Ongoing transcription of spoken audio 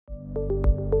Hey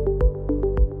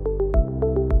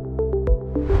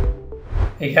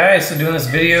guys, so doing this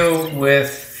video with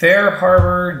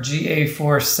FareHarbor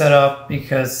GA4 Setup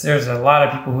because there's a lot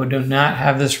of people who do not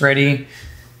have this ready.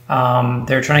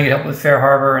 They're trying to get help with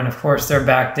FareHarbor, and of course they're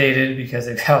backdated because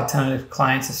they've got a ton of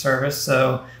clients to service.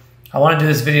 So I want to do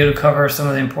this video to cover some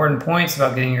of the important points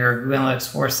about getting your Google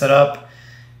Analytics 4 set up,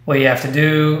 what you have to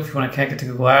do if you want to connect it to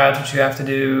Google Ads, what you have to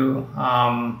do,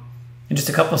 and just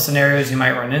a couple of scenarios you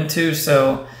might run into.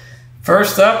 So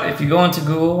first up, if you go into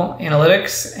Google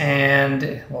Analytics,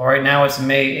 and well, right now it's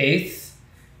May 8th,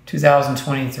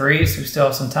 2023, so we still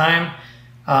have some time.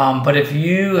 But if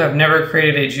you have never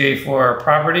created a GA4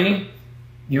 property,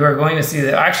 you are going to see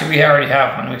that. Actually, we already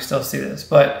have one. We still see this,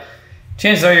 but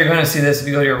chances are you're going to see this if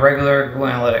you go to your regular Google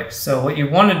Analytics. So what you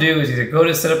want to do is either go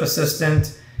to Setup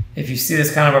Assistant. If you see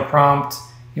this kind of a prompt,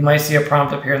 you might see a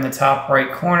prompt up here in the top right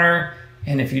corner.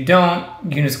 And if you don't,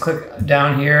 you can just click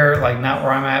down here, like not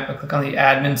where I'm at, but click on the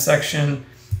admin section,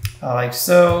 like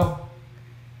so.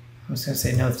 I'm just gonna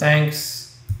say no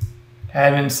thanks,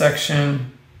 admin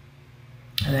section.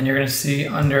 And then you're gonna see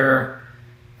under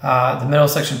the middle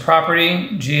section, property,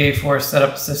 GA4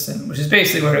 Setup Assistant, which is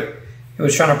basically what it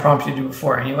was trying to prompt you to do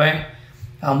before anyway.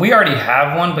 We already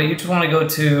have one, but you just wanna go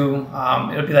to,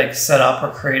 it'll be like set up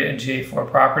or create a GA4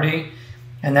 property.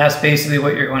 And that's basically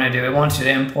what you're going to do. It wants you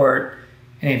to import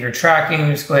any of your tracking.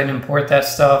 Just go ahead and import that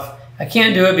stuff. I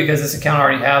can't do it because this account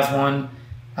already has one,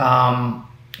 but I'm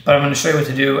going to show you what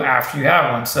to do after you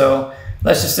have one. So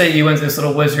let's just say you went to this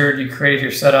little wizard, you created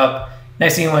your setup.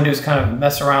 Next thing you want to do is kind of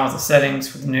mess around with the settings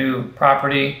for the new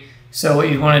property. So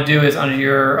what you want to do is under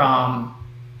your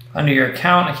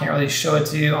account, I can't really show it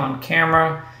to you on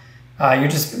camera. You're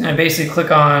just going to basically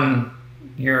click on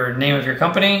your name of your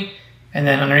company, and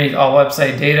then underneath all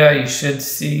website data, you should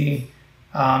see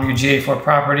your GA4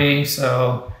 property.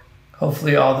 So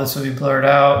hopefully all this will be blurred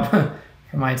out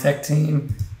for my tech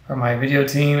team or my video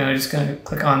team. I'm just going to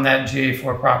click on that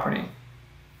GA4 property.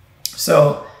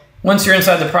 So once you're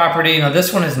inside the property, now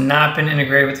this one has not been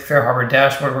integrated with the FareHarbor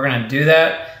dashboard. We're going to do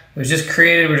that. It was just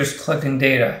created. We're just collecting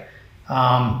data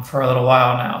for a little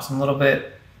while now. So I'm a little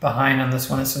bit behind on this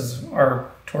one. This is our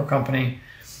tour company,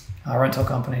 rental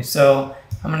company. So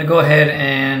I'm going to go ahead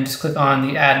and just click on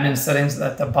the admin settings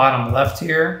at the bottom left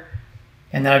here.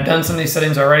 And then I've done some of these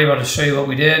settings already, but I'll show you what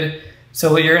we did.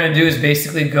 So what you're going to do is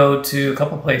basically go to a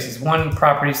couple places. One,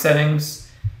 property settings.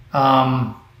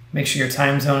 Make sure your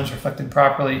time zone is reflected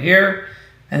properly here.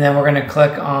 And then we're going to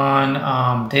click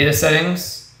on data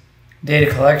settings,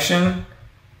 data collection.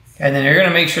 And then you're going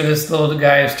to make sure this little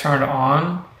guy is turned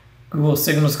on. Google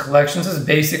Signals Collections is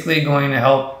basically going to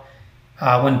help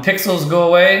when pixels go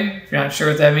away. If you're not sure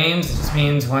what that means, it just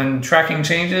means when tracking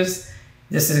changes,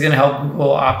 this is going to help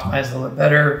Google optimize a little bit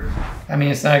better. I mean,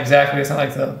 it's not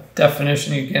like the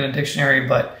definition you get in a dictionary,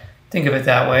 but think of it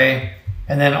that way.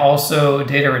 And then also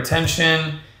data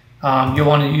retention. You'll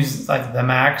want to use like the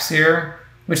max here,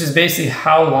 which is basically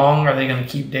how long are they going to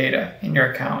keep data in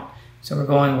your account. So we're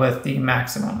going with the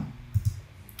maximum.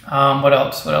 What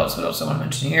else I want to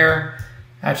mention here?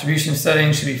 Attribution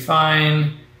settings should be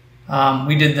fine.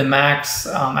 We did the max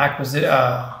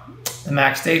the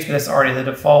max dates, but that's already the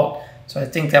default. So I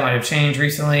think that might have changed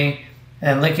recently.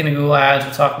 And linking to Google Ads,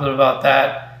 we'll talk a little about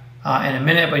that in a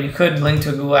minute, but you could link to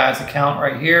a Google Ads account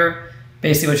right here.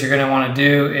 Basically what you're going to want to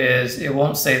do is, it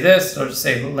won't say this, it'll just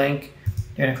say link.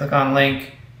 You're going to click on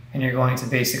link, and you're going to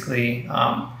basically,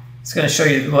 it's going to show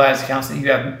you the Google Ads accounts that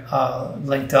you have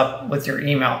linked up with your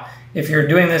email. If you're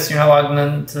doing this, you're not logging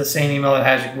into the same email that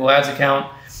has your Google Ads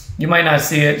account, you might not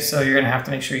see it, so you're going to have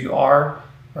to make sure you are,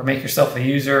 or make yourself a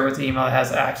user with the email that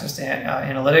has access to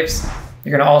analytics.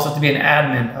 You're going to also have to be an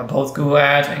admin of both Google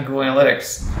Ads and Google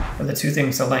Analytics for the two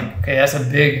things to link. Okay, that's a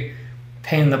big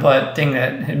pain in the butt thing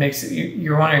that it makes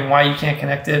you're wondering why you can't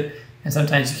connect it, and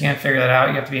sometimes you can't figure that out.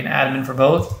 You have to be an admin for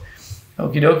both.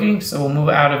 Okie dokie. So we'll move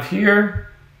out of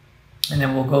here, and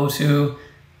then we'll go to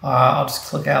I'll just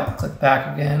click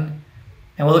back again,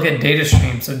 and we'll look at data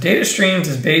streams. So data streams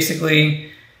is basically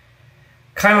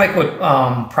kind of like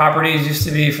what properties used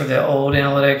to be for the old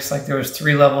analytics. Like there was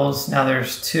 3 levels, now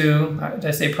there's 2. Did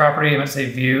I say property? I meant to say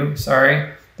view,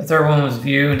 sorry. The third one was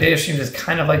view, and data streams is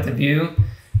kind of like the view.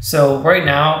 So right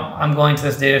now I'm going to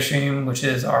this data stream, which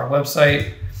is our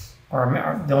website,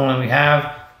 or the one we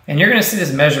have, and you're going to see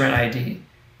this measurement ID.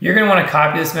 You're going to want to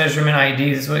copy this measurement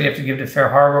ID. This is what you have to give to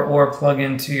FareHarbor, or plug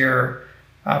into your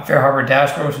FareHarbor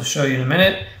dashboard, which will show you in a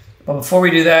minute. But before we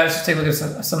do that, let's just take a look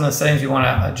at some of the settings you want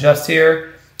to adjust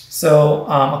here. So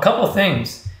a couple of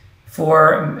things.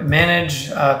 For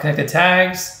manage connected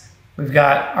tags, we've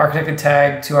got our connected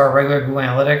tag to our regular Google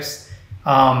Analytics.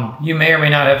 You may or may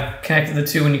not have connected the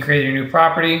two when you created your new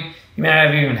property. You may not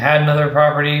have even had another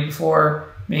property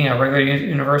before, being a regular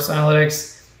Universal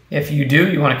Analytics. If you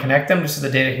do, you want to connect them just so the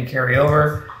data can carry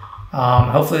over.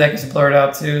 Hopefully that gets blurred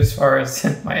out too, as far as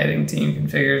my editing team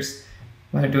configures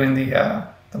when they're doing the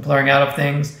blurring out of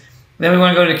things. Then we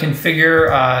want to go to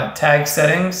configure tag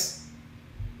settings.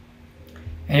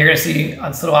 And you're going to see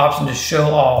this little option to show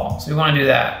all. So we want to do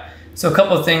that. So a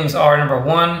couple of things are, number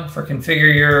one, for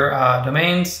configure your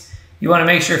domains, you want to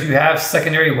make sure if you have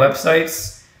secondary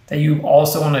websites that you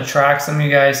also want to track. Some of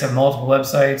you guys have multiple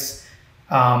websites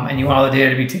and you want all the data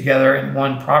to be together in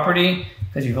one property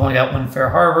because you've only got one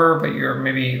FareHarbor, but you're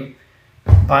maybe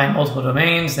buying multiple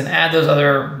domains. Then add those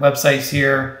other websites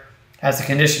here as a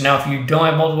condition. Now, if you don't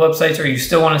have multiple websites or you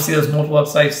still want to see those multiple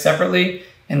websites separately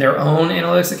in their own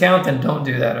analytics account, then don't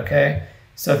do that, okay?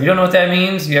 So if you don't know what that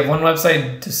means, you have one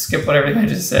website, just skip what everything I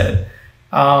just said.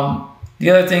 The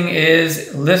other thing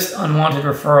is list unwanted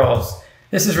referrals.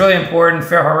 This is really important.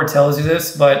 FareHarbor tells you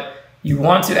this, but you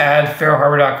want to add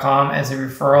FareHarbor.com as a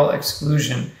referral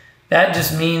exclusion. That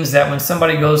just means that when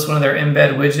somebody goes to one of their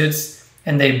embed widgets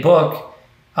and they book,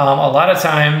 a lot of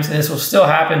times, and this will still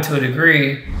happen to a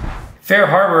degree,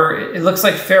 FareHarbor, it looks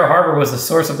like FareHarbor was the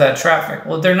source of that traffic.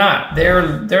 Well, they're not.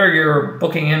 They're your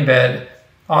booking embed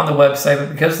on the website,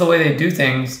 but because of the way they do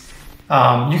things,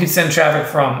 you can send traffic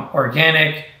from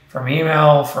organic, from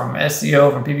email, from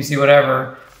SEO, from PPC,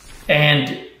 whatever,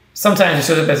 and sometimes it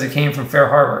shows up as it came from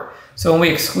FareHarbor. So when we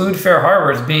exclude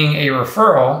FareHarbor as being a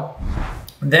referral,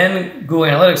 then Google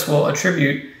Analytics will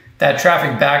attribute that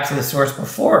traffic back to the source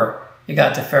before it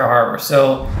got to FareHarbor.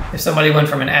 So if somebody went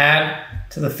from an ad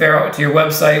to your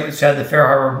website, which had the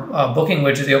FareHarbor booking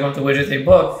widget, they open up the widget, they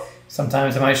book,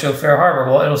 sometimes it might show FareHarbor.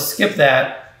 Well, it'll skip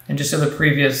that and just show the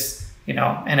previous, an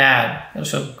ad. It'll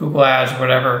show Google Ads or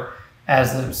whatever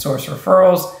as the source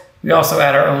referrals. We also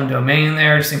add our own domain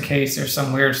there just in case there's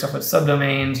some weird stuff with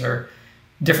subdomains or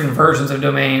different versions of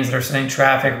domains that are sending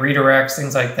traffic, redirects,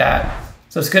 things like that.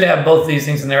 So it's good to have both of these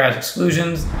things in there as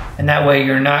exclusions, and that way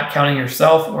you're not counting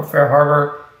yourself or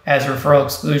FareHarbor as a referral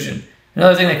exclusion.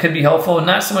 Another thing that could be helpful,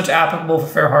 not so much applicable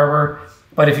for FareHarbor,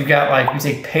 but if you got you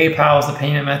take PayPal as the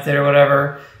payment method or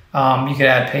whatever, you could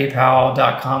add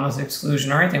PayPal.com as an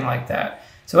exclusion or anything like that.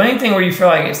 So anything where you feel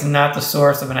like it's not the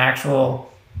source of an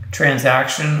actual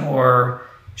transaction or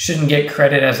shouldn't get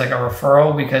credit as like a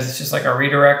referral because it's just like a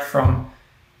redirect from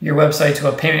your website to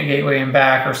a payment gateway and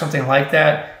back or something like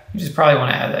that, you just probably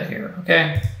want to add that here,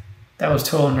 okay? That was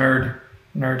total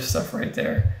nerd stuff right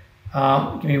there.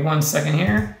 Give me 1 second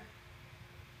here.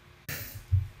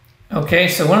 Okay,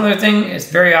 so one other thing, it's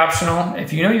very optional.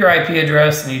 If you know your IP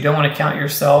address and you don't want to count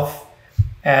yourself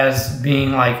as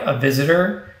being like a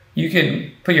visitor, you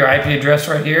could put your IP address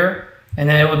right here, and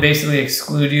then it would basically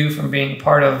exclude you from being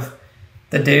part of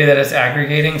the data that it's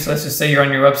aggregating. So let's just say you're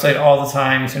on your website all the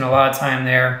time, you spend a lot of time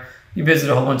there, you visit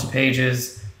a whole bunch of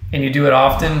pages, and you do it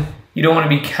often. You don't want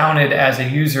to be counted as a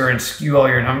user and skew all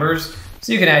your numbers.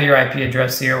 So you can add your IP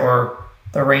address here or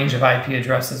the range of IP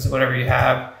addresses, whatever you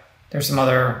have. There's some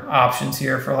other options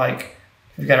here for if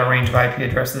you've got a range of IP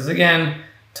addresses. Again,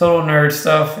 total nerd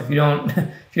stuff. If you don't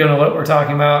know what we're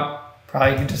talking about,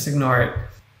 probably you can just ignore it.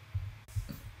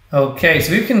 Okay,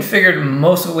 so we've configured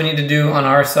most of what we need to do on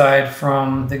our side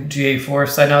from the GA4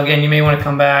 side. Now again, you may want to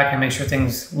come back and make sure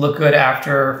things look good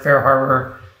after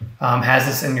FareHarbor has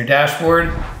this in your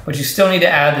dashboard, but you still need to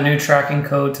add the new tracking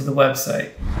code to the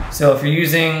website. So if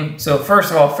you're so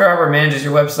first of all, FareHarbor manages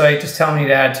your website. Just tell them you need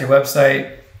to add to your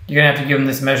website. You're gonna have to give them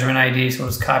this measurement ID, so we'll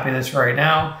just copy this right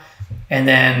now, and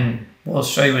then we'll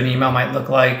show you what an email might look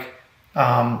like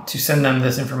to send them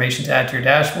this information to add to your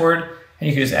dashboard. And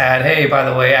you can just add, hey, by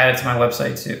the way, add it to my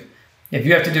website too. If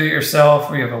you have to do it yourself,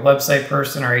 or you have a website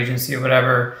person or agency or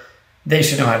whatever, they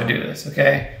should know how to do this,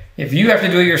 okay? If you have to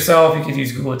do it yourself, you could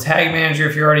use Google Tag Manager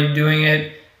if you're already doing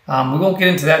it. We won't get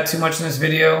into that too much in this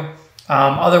video.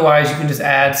 Otherwise, you can just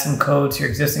add some code to your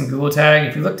existing Google tag.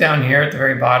 If you look down here at the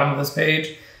very bottom of this page,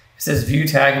 it says View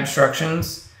Tag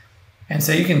Instructions. And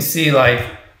so you can see,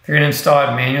 if you're gonna install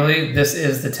it manually, this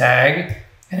is the tag,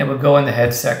 and it would go in the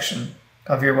head section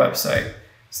of your website.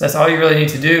 So that's all you really need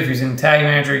to do. If you're using Tag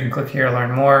Manager, you can click here to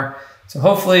learn more. So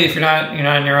hopefully, if you're not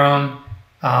on your own.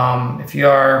 If you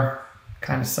are,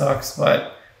 kind of sucks,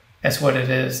 but that's what it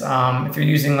is. If you're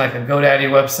using a GoDaddy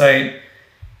website,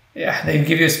 yeah, they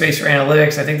give you a space for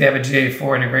analytics. I think they have a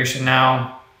GA4 integration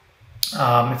now.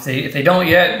 If they don't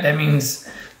yet, that means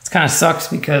it kind of sucks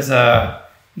because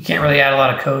you can't really add a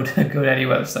lot of code to GoDaddy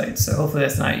websites. So hopefully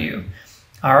that's not you.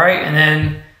 All right, and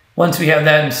then once we have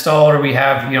that installed, or we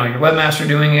have your webmaster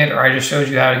doing it, or I just showed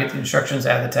you how to get the instructions,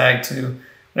 add the tag to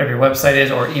whatever your website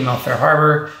is, or email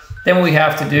FareHarbor. Then what we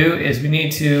have to do is we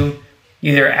need to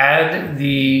either add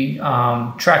the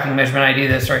tracking measurement ID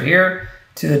that's right here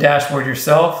to the dashboard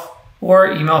yourself,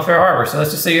 or email FareHarbor. So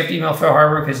let's just say you have to email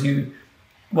FareHarbor because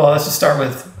well, let's just start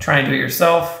with trying to do it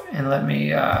yourself, and let me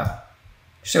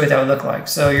show you what that would look like.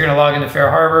 So you're gonna log into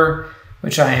FareHarbor,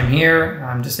 which I am here.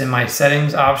 I'm just in my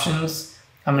settings options.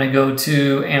 I'm gonna go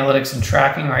to analytics and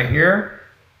tracking right here.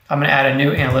 I'm gonna add a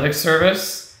new analytics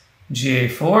service,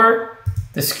 GA4.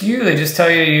 The SKU, they just tell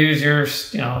you to use your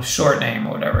short name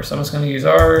or whatever. So I'm just gonna use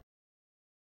ours.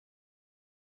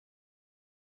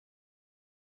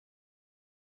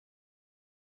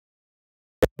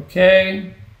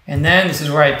 Okay, and then this is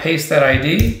where I paste that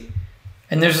ID.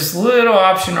 And there's this little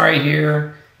option right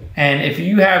here. And if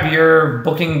you have your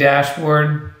booking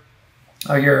dashboard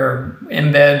or your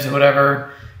embeds or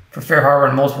whatever for FareHarbor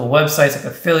on multiple websites like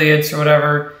affiliates or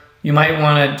whatever, you might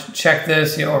want to check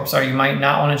this, or sorry, you might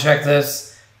not want to check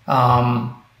this.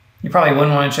 You probably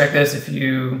wouldn't want to check this if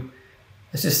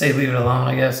let's just say leave it alone,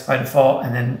 I guess, by default,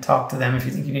 and then talk to them if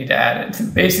you think you need to add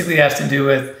it. Basically, it has to do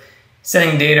with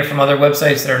sending data from other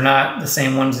websites that are not the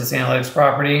same ones as analytics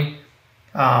property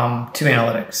to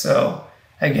analytics. So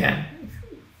again,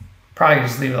 probably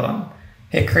just leave it alone.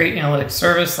 Hit create analytics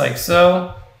service like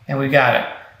so, and we got it.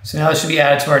 So now this should be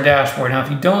added to our dashboard. Now,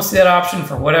 if you don't see that option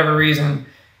for whatever reason,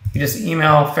 you just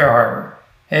email FareHarbor.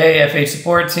 Hey, FH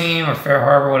support team or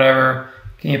FareHarbor, whatever,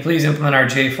 can you please implement our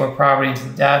GA4 property into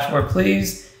the dashboard,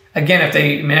 please? Again, if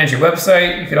they manage your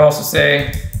website, you could also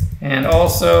say, and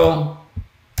also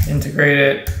integrate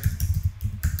it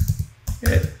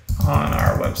on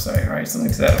our website, right?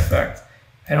 Something to that effect.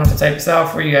 I don't have to type this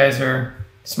out for you, guys are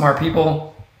smart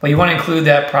people, but you want to include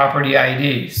that property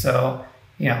ID. So,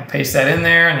 paste that in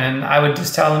there, and then I would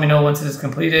just tell them, once it is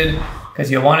completed, because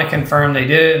you'll want to confirm they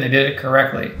did it and they did it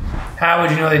correctly. How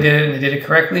would you know they did it and they did it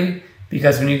correctly?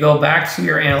 Because when you go back to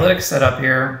your analytics setup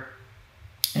here,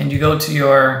 and you go to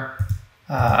your,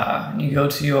 let's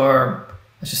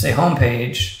just say home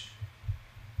page,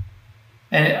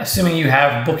 and assuming you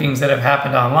have bookings that have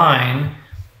happened online,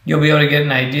 you'll be able to get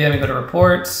an idea. Let me go to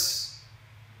reports.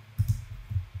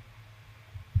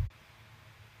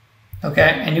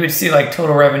 Okay, and you would see like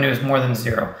total revenue is more than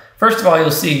 0. First of all, you'll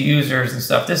see users and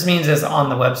stuff. This means it's on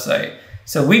the website.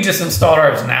 So we just installed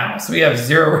ours now. So we have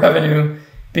 0 revenue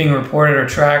being reported or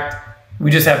tracked. We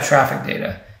just have traffic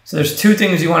data. So there's 2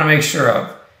 things you want to make sure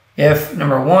of. If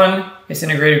number 1, it's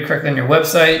integrated correctly on your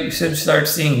website, you should start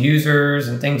seeing users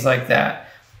and things like that.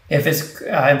 If it's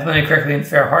implemented correctly in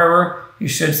FareHarbor, you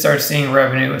should start seeing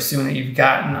revenue, assuming that you've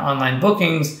gotten online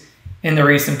bookings in the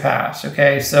recent past.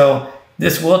 Okay, so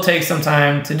this will take some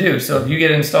time to do. So if you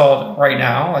get installed right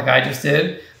now, like I just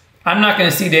did, I'm not going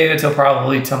to see data till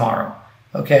probably tomorrow.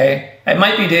 Okay, it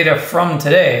might be data from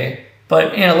today,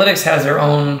 but analytics has their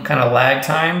own kind of lag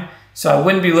time. So I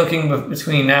wouldn't be looking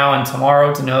between now and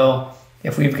tomorrow to know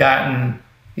if we've gotten,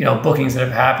 bookings that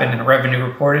have happened and revenue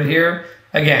reported here.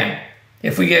 Again,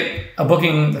 if we get a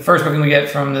booking, the first booking we get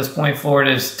from this point forward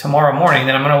is tomorrow morning,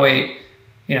 then I'm going to wait,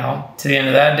 to the end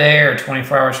of that day or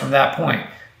 24 hours from that point.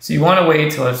 So you want to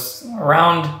wait till it's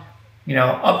around,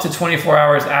 up to 24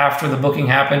 hours after the booking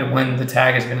happened when the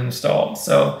tag has been installed.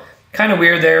 So kind of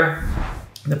weird there.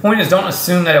 The point is, don't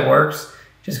assume that it works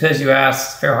just because you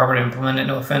asked FareHarbor to implement it.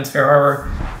 No offense,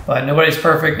 FareHarbor, but nobody's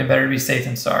perfect and better to be safe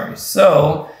than sorry.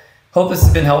 So hope this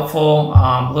has been helpful.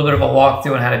 A little bit of a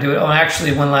walkthrough on how to do it. Oh, and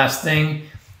actually one last thing.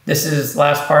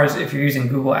 Last part is if you're using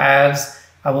Google Ads,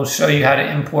 I will show you how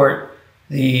to import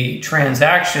the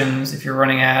transactions if you're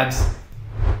running ads.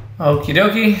 Okie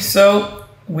dokie. So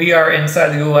we are inside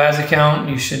the Google Ads account.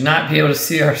 You should not be able to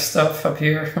see our stuff up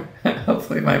here.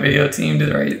 Hopefully my video team did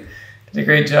a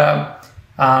great job.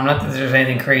 Not that there's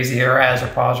anything crazy here. Our ads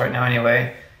are paused right now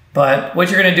anyway. But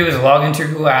what you're going to do is log into your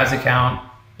Google Ads account.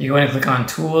 You're going to click on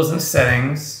Tools and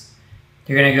Settings.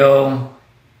 You're going to go,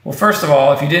 well, first of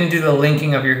all, if you didn't do the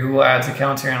linking of your Google Ads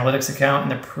account to your Analytics account in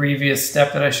the previous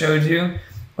step that I showed you,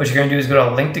 what you're going to do is go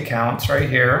to Linked Accounts right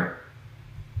here.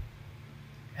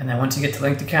 And then once you get to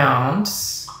linked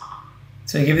accounts,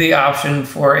 so you give you the option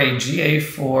for a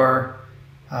GA4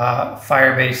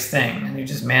 Firebase thing, and you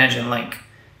just manage and link.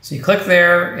 So you click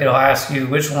there, it'll ask you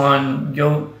which one,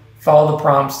 you'll follow the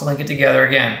prompts to link it together.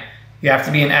 Again, you have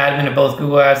to be an admin of both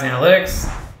Google Ads and Analytics,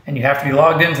 and you have to be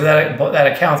logged into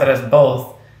that account that has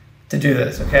both to do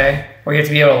this, okay? Or you have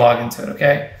to be able to log into it,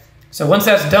 okay? So once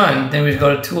that's done, then we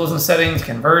go to Tools and Settings,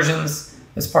 Conversions.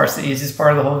 This part's the easiest part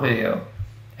of the whole video.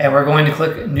 And we're going to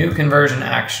click New Conversion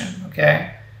Action,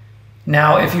 okay?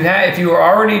 Now, if you were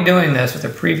already doing this with the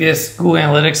previous Google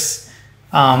Analytics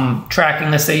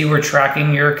tracking, let's say you were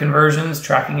tracking your conversions,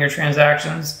 tracking your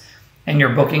transactions and your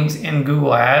bookings in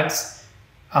Google Ads.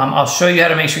 I'll show you how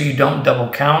to make sure you don't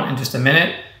double count in just a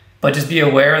minute, but just be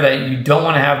aware that you don't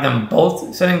want to have them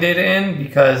both sending data in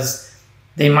because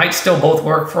they might still both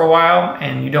work for a while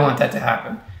and you don't want that to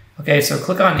happen. Okay, so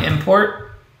click on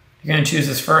import. You're going to choose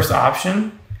this first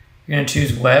option. You're going to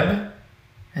choose web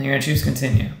and you're going to choose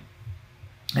continue.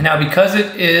 And now because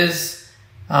it is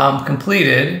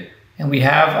completed and we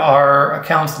have our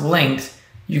accounts linked,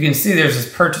 you can see there's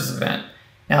this purchase event.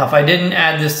 Now, if I didn't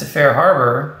add this to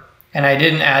FareHarbor and I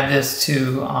didn't add this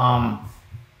to,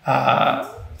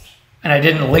 and I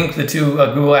didn't link the two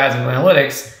Google Ads and Google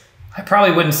Analytics, I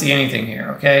probably wouldn't see anything here,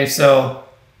 okay? So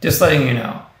just letting you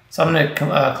know. So I'm gonna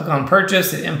click on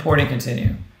purchase, hit import and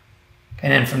continue.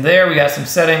 And then from there, we got some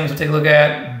settings we'll take a look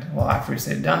at. Well, after we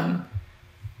say done,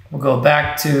 we'll go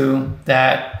back to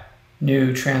that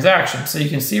new transaction. So you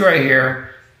can see right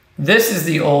here, this is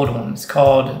the old one. It's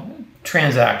called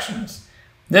transactions.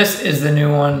 This is the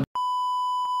new one.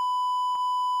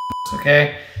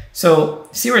 Okay, so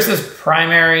see where it says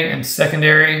primary and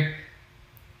secondary.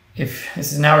 If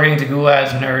this is now we're getting to Google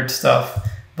Ads nerd stuff,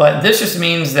 but this just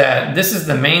means that this is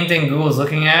the main thing Google's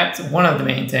looking at, one of the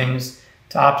main things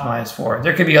to optimize for.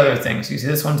 There could be other things. You see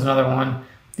this one's another one.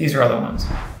 These are other ones.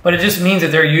 But it just means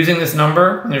that they're using this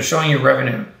number and they're showing you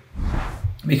revenue.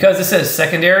 Because it says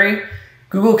secondary,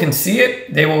 Google can see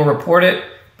it, they will report it,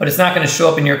 but it's not going to show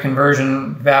up in your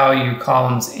conversion value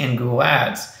columns in Google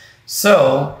Ads.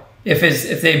 So if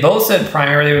they both said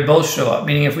primary, they would both show up,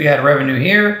 meaning if we had revenue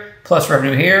here plus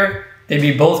revenue here, they'd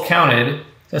be both counted.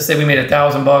 Let's say we made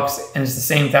 $1,000 and it's the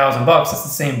same $1,000, it's the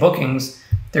same bookings.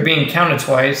 They're being counted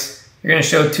twice. You're going to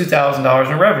show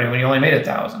 $2,000 in revenue when you only made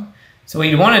 $1,000. So what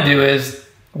you want to do is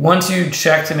once you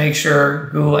check to make sure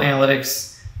Google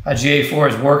Analytics GA4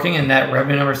 is working and that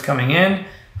revenue number is coming in,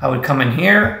 I would come in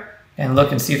here and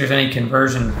look and see if there's any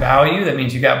conversion value. That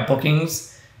means you got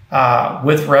bookings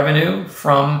with revenue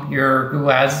from your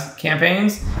Google Ads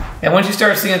campaigns. And once you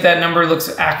start seeing that number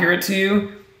looks accurate to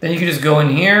you, then you can just go in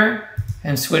here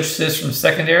and switch this from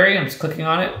secondary. I'm just clicking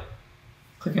on it,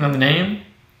 clicking on the name,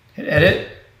 hit edit.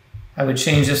 I would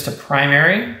change this to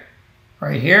primary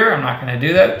right here. I'm not going to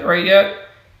do that right yet.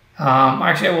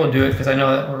 Actually, I will do it because I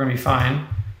know that we're going to be fine.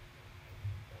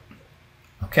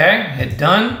 Okay, hit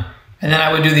done. And then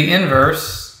I would do the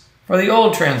inverse for the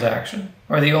old transaction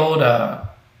or the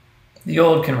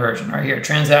old conversion right here.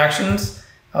 Transactions,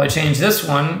 I would change this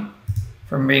one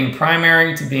from being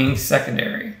primary to being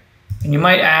secondary. And you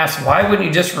might ask, why wouldn't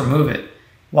you just remove it?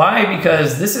 Why?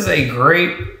 Because this is a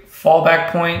great fallback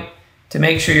point to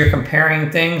make sure you're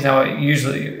comparing things. Now,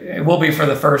 it will be for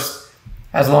the first,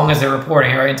 as long as they're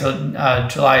reporting, right, until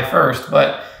July 1st.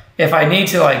 But if I need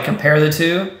to like compare the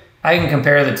two, I can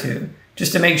compare the two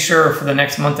just to make sure for the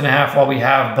next month and a half while we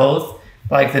have both,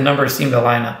 like the numbers seem to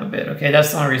line up a bit. Okay,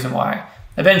 that's the only reason why.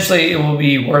 Eventually, it will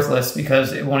be worthless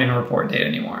because it won't even report data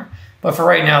anymore. But for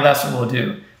right now, that's what we'll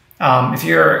do. If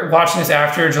you're watching this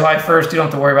after July 1st, you don't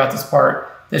have to worry about this part.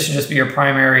 This should just be your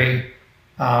primary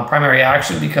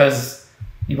action because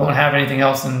you won't have anything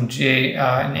else in GA in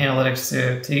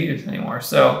analytics to use anymore.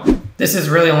 So this is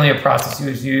really only a process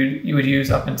you would use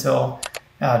up until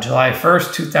July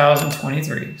 1st,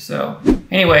 2023. So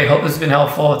anyway, hope this has been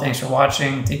helpful. Thanks for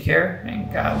watching. Take care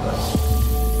and God bless.